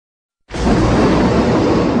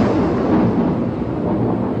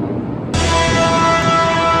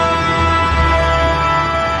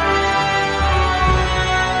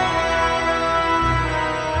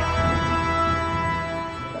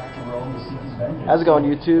How's it going,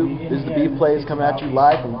 YouTube? This is TheBeavePlays coming at you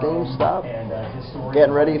live from GameStop.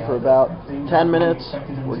 Getting ready for about 10 minutes.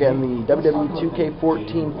 We're getting the WWE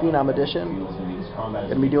 2K14 Phenom edition.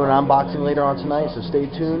 Going to be doing an unboxing later on tonight, so stay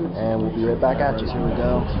tuned, and we'll be right back at you. Here we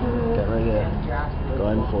go. Getting ready to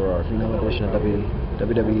go in for our Phenom edition of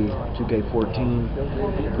WWE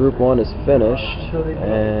 2K14. Group 1 is finished,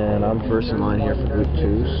 and I'm first in line here for Group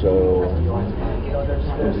 2, so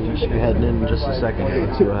we should be heading in just a second here.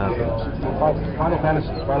 Let's see what happens. Final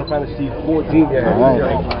Fantasy 14.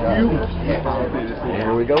 Alright.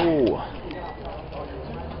 Here we go.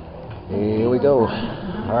 Here we go.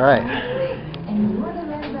 Alright.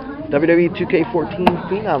 WWE 2K14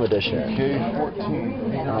 Phenom edition. 2K14.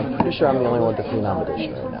 I'm pretty sure I'm the only one with the Phenom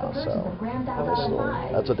edition right now, so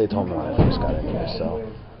that's what they told me when I first got in here, so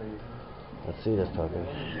let's see this puppy.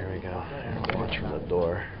 Here we go. Here we watch from the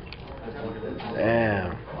door.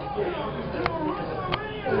 Damn.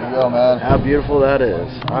 There you go, man. How beautiful that is.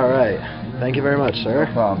 Alright. Thank you very much, sir.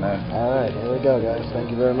 No problem, man. Alright, here we go, guys. Thank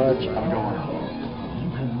you very much.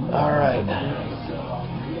 Alright.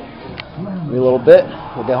 In a little bit,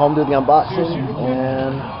 we'll get home, do the unboxing,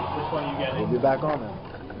 and we'll be back on it.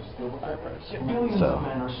 So,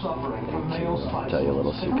 I'll tell you a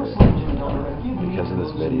little secret. Because of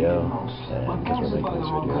this video, and because we're making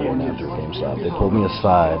this video right after GameStop, they pulled me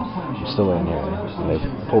aside. I'm still in here. And they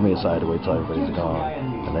pulled me aside to wait till everybody's gone,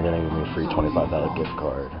 and they're going to give me a free $25 gift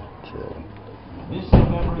card to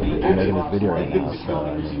I'm making this video right now, so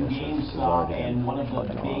I mean, this is already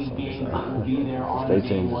fucking awesome. So stay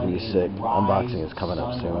tuned, it's going to be sick. Unboxing is coming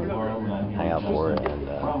up soon. Hang out for it, and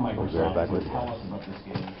we'll be right back with you.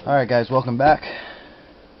 Alright guys, welcome back.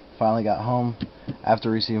 Finally got home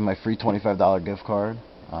after receiving my free $25 gift card,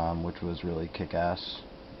 which was really kick-ass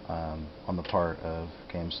on the part of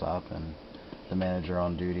GameStop and the manager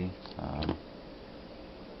on duty.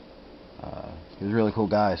 He was a really cool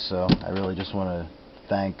guy, so I really just want to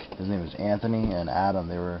thank, his name was Anthony and Adam.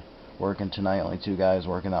 They were working tonight, only two guys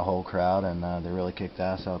working that whole crowd, and they really kicked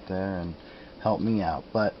ass out there and helped me out.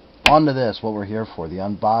 But on to this, what we're here for, the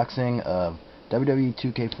unboxing of WWE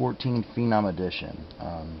 2K14 Phenom Edition.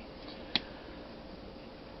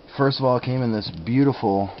 First of all, it came in this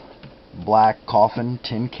beautiful black coffin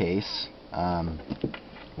tin case.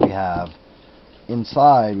 We have,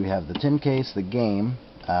 inside, we have the tin case, the game,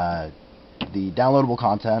 the downloadable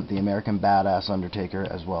content, the American Badass Undertaker,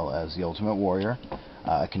 as well as the Ultimate Warrior,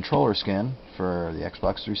 a controller skin for the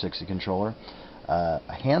Xbox 360 controller, a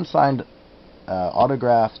hand-signed,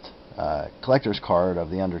 autographed collector's card of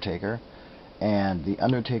the Undertaker, and the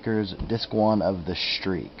Undertaker's Disc 1 of the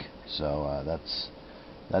Streak. So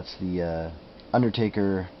that's the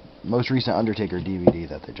Undertaker, most recent Undertaker DVD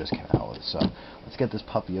that they just came out with. So let's get this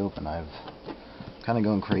puppy open. I've kind of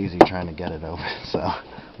going crazy trying to get it open, so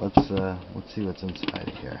let's see what's inside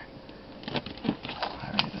of here.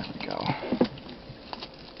 Alright, there we go.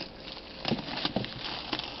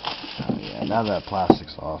 Oh yeah, now that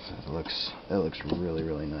plastic's off, it looks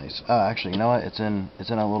really nice. Actually, you know what? It's in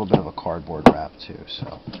a little bit of a cardboard wrap too,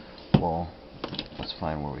 so let's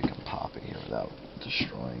find where we can pop it here without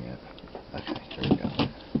destroying it. Okay, there we go.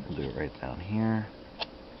 We'll do it right down here.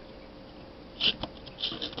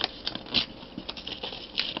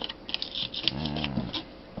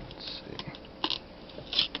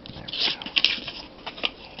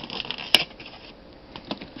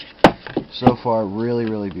 So far,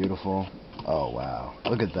 really beautiful. Oh wow,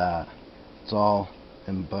 look at that. It's all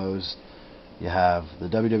embossed. You have the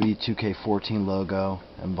WWE 2K14 logo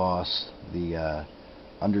embossed, the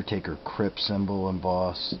Undertaker Crypt symbol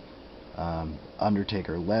embossed,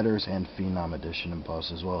 Undertaker letters and Phenom edition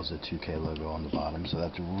embossed, as well as the 2K logo on the bottom. So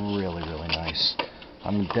that's really nice.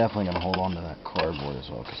 I'm definitely going to hold on to that cardboard as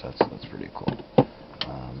well, because that's pretty cool.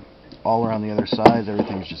 All around the other sides,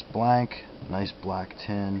 everything's just blank. Nice black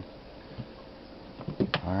tin.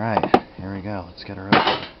 Alright, here we go. Let's get her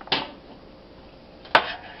open.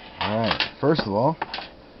 Alright, first of all,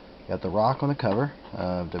 got The Rock on the cover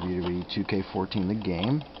of WWE 2K14 the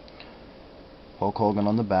game. Hulk Hogan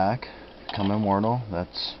on the back. Come Immortal.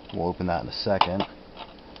 We'll open that in a second.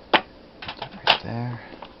 Put that right there.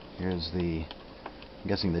 Here's I'm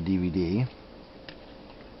guessing the DVD.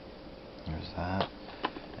 There's that.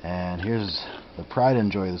 And here's the pride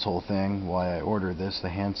and joy of this whole thing, why I ordered this, the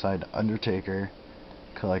hand-signed Undertaker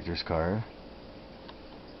collector's card.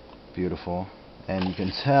 Beautiful. And you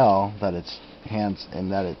can tell that it's hands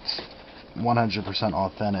and that it's 100%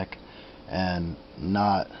 authentic and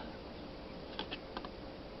not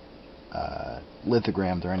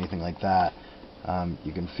lithogrammed or anything like that.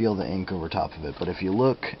 You can feel the ink over top of it, but if you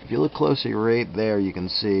look closely right there, you can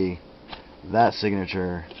see that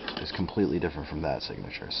signature is completely different from that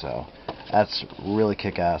signature. So that's really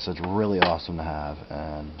kick-ass. It's really awesome to have,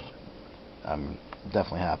 and I'm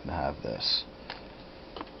definitely happy to have this.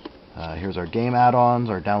 Here's our game add-ons,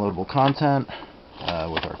 our downloadable content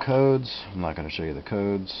with our codes. I'm not going to show you the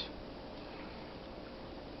codes.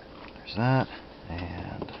 There's that,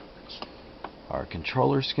 and our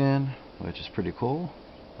controller skin, which is pretty cool.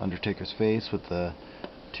 Undertaker's face with the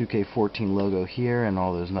 2K14 logo here and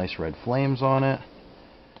all those nice red flames on it.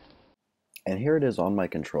 And here it is on my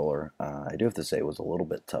controller. I do have to say it was a little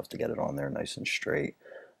bit tough to get it on there nice and straight.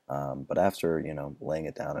 But after, you know, laying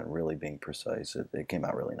it down and really being precise, it came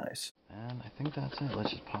out really nice. And I think that's it. Let's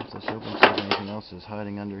just pop this open, see if anything else is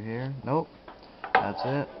hiding under here. Nope. That's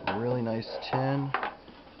it. A really nice tin.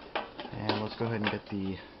 And let's go ahead and get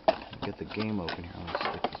the game open here. Let's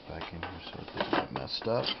stick this back in here so it doesn't get messed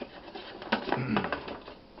up.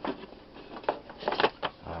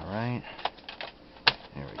 Alright.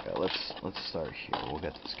 There we go. Let's start here. We'll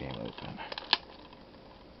get this game open.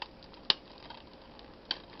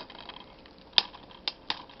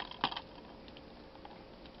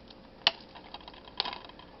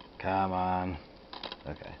 Come on.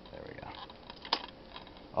 Okay, there we go.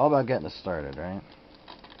 All about getting us started, right?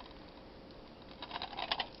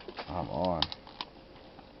 Come on.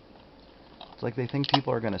 It's like they think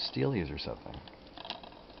people are going to steal these or something.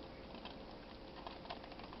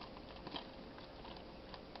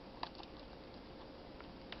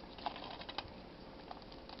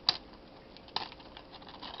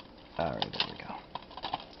 Alright, there we go.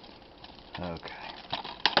 Okay.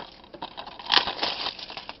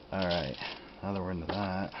 Alright, now that we're into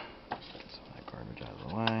that, get some of that garbage out of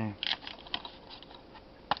the way.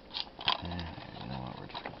 And you know what, we're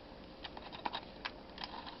just gonna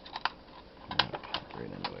pop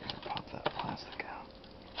right into it and pop that plastic out.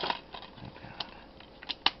 Like that.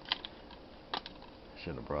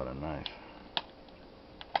 Should have brought a knife.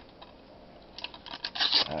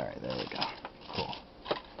 Alright, there we go. Cool.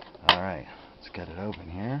 Alright, let's get it open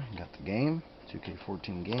here. Got the game,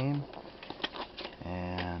 2K14 game.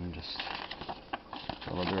 And just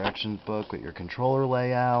a little directions book with your controller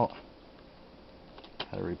layout,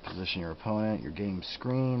 how to reposition your opponent, your game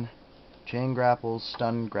screen, chain grapples,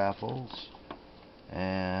 stun grapples,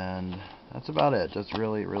 and that's about it. Just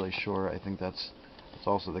really short. I think that's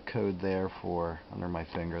also the code there for, under my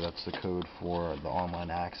finger, that's the code for the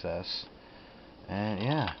online access. And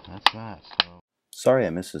yeah, that's that. Sorry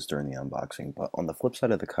I missed this during the unboxing, but on the flip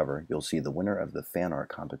side of the cover, you'll see the winner of the fan art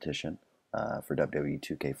competition for WWE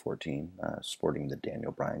 2K14, sporting the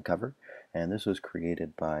Daniel Bryan cover. And this was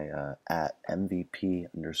created by at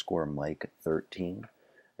MVP_Mike13,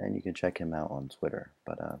 and you can check him out on Twitter.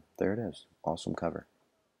 But there it is. Awesome cover.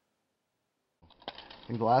 I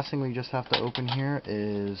think the last thing we just have to open here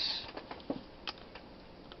is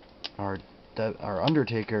our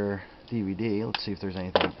Undertaker DVD. Let's see if there's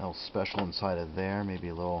anything else special inside of there. Maybe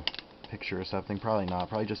a little picture or something. Probably not.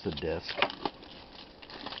 Probably just a disc.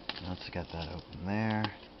 Let's get that open there.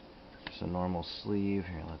 Just a normal sleeve.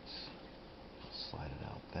 Here, let's slide it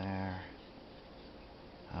out there.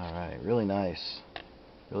 Alright, really nice.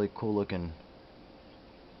 Really cool looking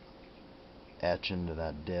etch into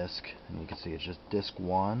that disc. And you can see it's just disc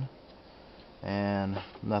 1. And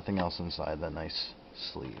nothing else inside that nice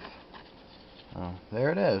sleeve.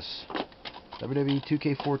 There it is. WWE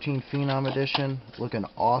 2K14 Phenom Edition. Looking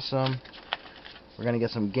awesome. We're going to get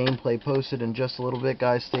some gameplay posted in just a little bit,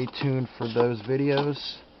 guys. Stay tuned for those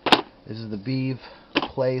videos. This is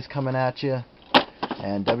TheBeavePlays coming at you.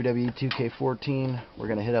 And WWE 2K14, we're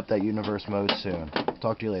going to hit up that universe mode soon.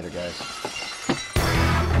 Talk to you later, guys.